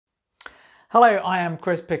Hello, I am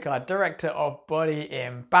Chris Pickard, Director of Body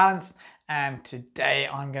in Balance, and today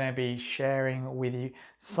I'm going to be sharing with you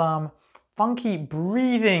some funky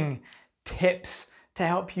breathing tips to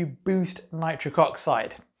help you boost nitric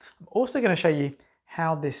oxide. I'm also going to show you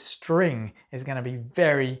how this string is going to be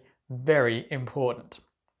very, very important.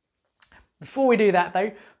 Before we do that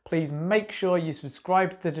though, please make sure you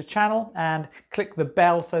subscribe to the channel and click the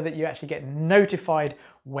bell so that you actually get notified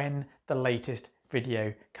when the latest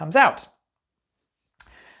video comes out.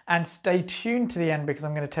 And stay tuned to the end because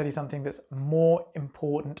I'm going to tell you something that's more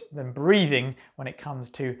important than breathing when it comes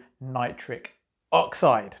to nitric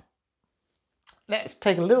oxide. Let's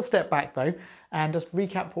take a little step back though and just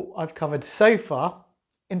recap what I've covered so far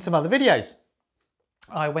in some other videos.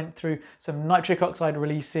 I went through some nitric oxide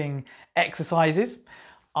releasing exercises.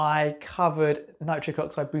 I covered nitric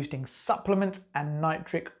oxide boosting supplements and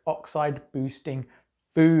nitric oxide boosting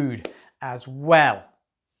food as well.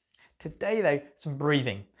 Today though, some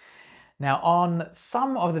breathing. Now on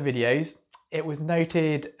some of the videos, it was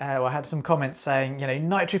noted, I had some comments saying, you know,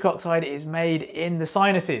 nitric oxide is made in the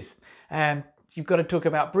sinuses and you've got to talk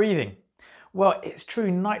about breathing. Well, it's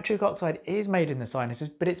true, nitric oxide is made in the sinuses,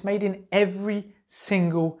 but it's made in every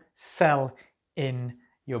single cell in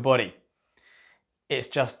your body. It's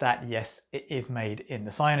just that, yes, it is made in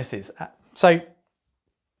the sinuses. So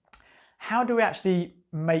how do we actually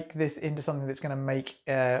make this into something that's going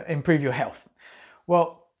to improve your health?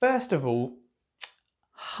 Well, first of all,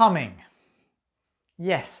 humming.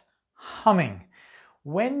 Yes, humming.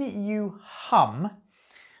 When you hum,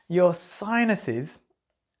 your sinuses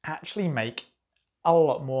actually make a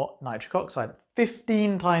lot more nitric oxide,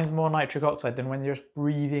 15 times more nitric oxide than when you're just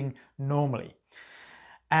breathing normally.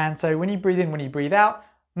 And so when you breathe in, when you breathe out,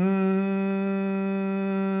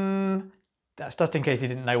 that's just in case you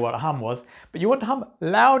didn't know what a hum was, but you want to hum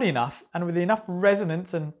loud enough and with enough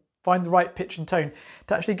resonance and find the right pitch and tone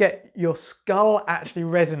to actually get your skull actually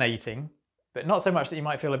resonating, but not so much that you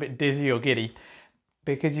might feel a bit dizzy or giddy,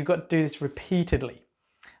 because you've got to do this repeatedly.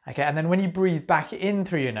 Okay, and then when you breathe back in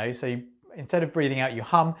through your nose, so instead of breathing out, you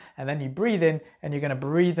hum, and then you breathe in, and you're going to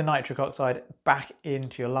breathe the nitric oxide back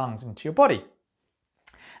into your lungs, into your body.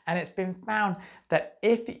 And it's been found that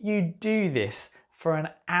if you do this for an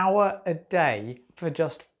hour a day for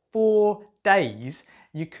just 4 days,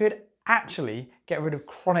 you could actually get rid of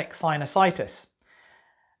chronic sinusitis.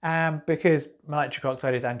 Because nitric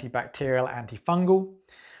oxide is antibacterial, antifungal.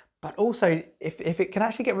 But also, if it can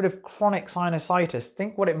actually get rid of chronic sinusitis,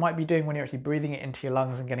 think what it might be doing when you're actually breathing it into your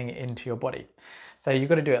lungs and getting it into your body. So you've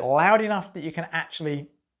got to do it loud enough that you can actually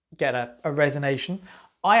get a resonation.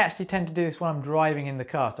 I actually tend to do this when I'm driving in the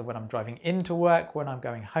car. So when I'm driving into work, when I'm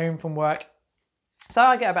going home from work. So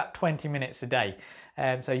I get about 20 minutes a day.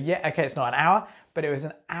 So yeah, okay, it's not an hour, but it was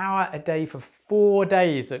an hour a day for 4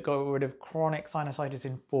 days that got rid of chronic sinusitis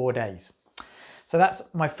in 4 days. So that's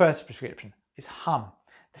my first prescription, is hum.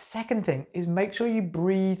 The second thing is make sure you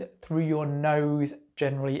breathe through your nose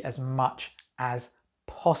generally as much as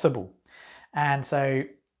possible. And so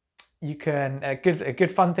you can, a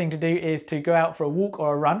good fun thing to do is to go out for a walk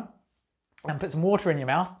or a run and put some water in your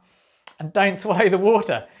mouth and don't swallow the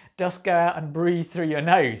water. Just go out and breathe through your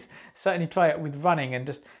nose. Certainly try it with running and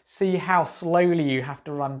just see how slowly you have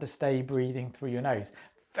to run to stay breathing through your nose.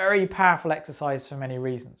 Very powerful exercise for many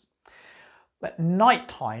reasons. But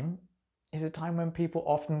nighttime is a time when people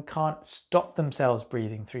often can't stop themselves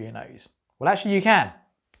breathing through your nose. Well, actually you can.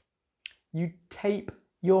 You tape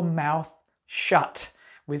your mouth shut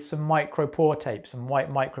with some micropore tape, some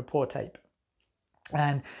white micropore tape.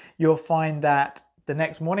 And you'll find that the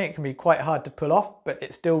next morning it can be quite hard to pull off, but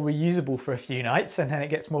it's still reusable for a few nights and then it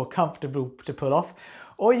gets more comfortable to pull off.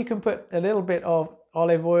 Or you can put a little bit of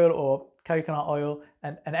olive oil or coconut oil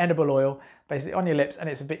and an edible oil basically on your lips and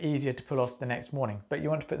it's a bit easier to pull off the next morning. But you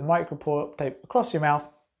want to put the micropore tape across your mouth.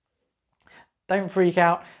 Don't freak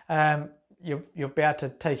out. You'll be able to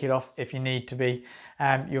take it off if you need to be.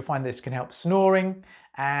 You'll find this can help snoring,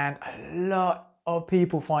 and a lot of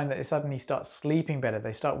people find that they suddenly start sleeping better.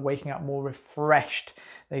 They start waking up more refreshed.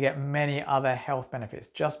 They get many other health benefits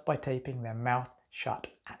just by taping their mouth shut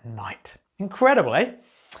at night. Incredible, eh?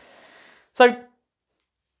 So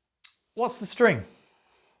what's the string?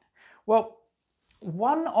 Well,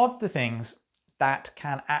 one of the things that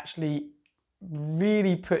can actually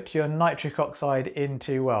really put your nitric oxide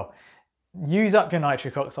into, well, use up your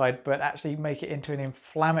nitric oxide, but actually make it into an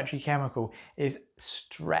inflammatory chemical is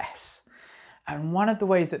stress. And one of the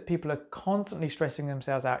ways that people are constantly stressing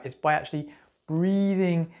themselves out is by actually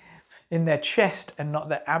breathing in their chest and not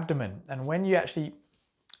their abdomen. And when you actually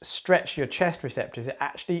stretch your chest receptors, it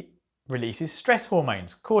actually releases stress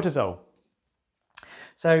hormones, cortisol.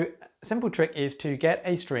 So a simple trick is to get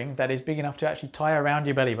a string that is big enough to actually tie around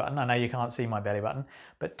your belly button. I know you can't see my belly button,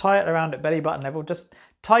 but tie it around at belly button level, just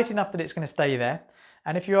tight enough that it's going to stay there.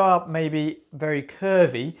 And if you are maybe very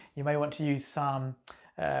curvy, you may want to use some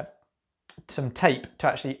tape to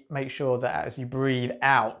actually make sure that as you breathe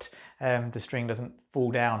out, the string doesn't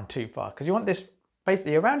fall down too far. Because you want this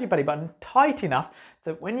basically around your belly button, tight enough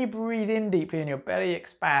so that when you breathe in deeply and your belly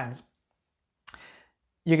expands,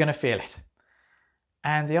 you're going to feel it.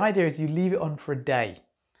 And the idea is you leave it on for a day.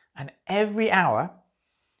 And every hour,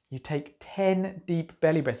 you take 10 deep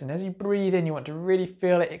belly breaths. And as you breathe in, you want to really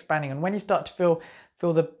feel it expanding. And when you start to feel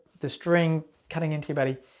the string cutting into your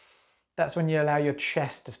belly, that's when you allow your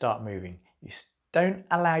chest to start moving. You don't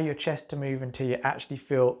allow your chest to move until you actually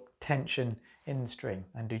feel tension in the string.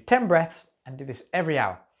 And do 10 breaths and do this every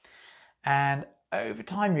hour. And over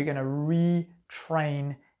time, you're going to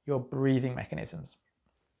retrain your breathing mechanisms.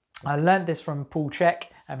 I learned this from Paul Chek.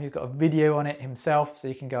 He's got a video on it himself, so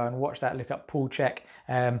you can go and watch that, look up Paul Chek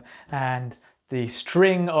and the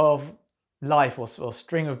string of life or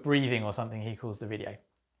string of breathing or something he calls the video.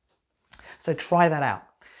 So try that out.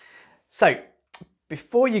 So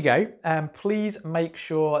before you go, please make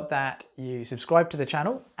sure that you subscribe to the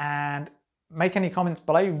channel and make any comments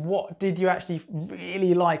below. What did you actually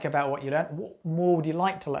really like about what you learned? What more would you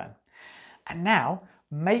like to learn? And now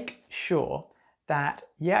make sure that,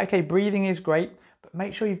 yeah, okay, breathing is great, but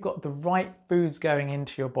make sure you've got the right foods going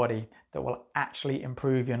into your body that will actually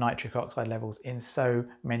improve your nitric oxide levels in so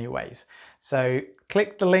many ways. So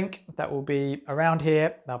click the link that will be around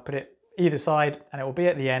here. I'll put it either side and it will be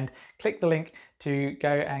at the end. Click the link to go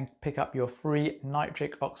and pick up your free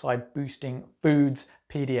nitric oxide boosting foods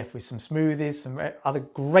PDF with some smoothies, some other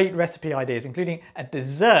great recipe ideas, including a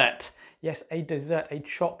dessert. Yes, a dessert, a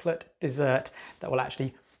chocolate dessert that will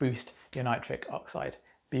actually boost your nitric oxide.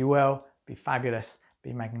 Be well, be fabulous,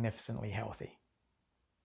 be magnificently healthy.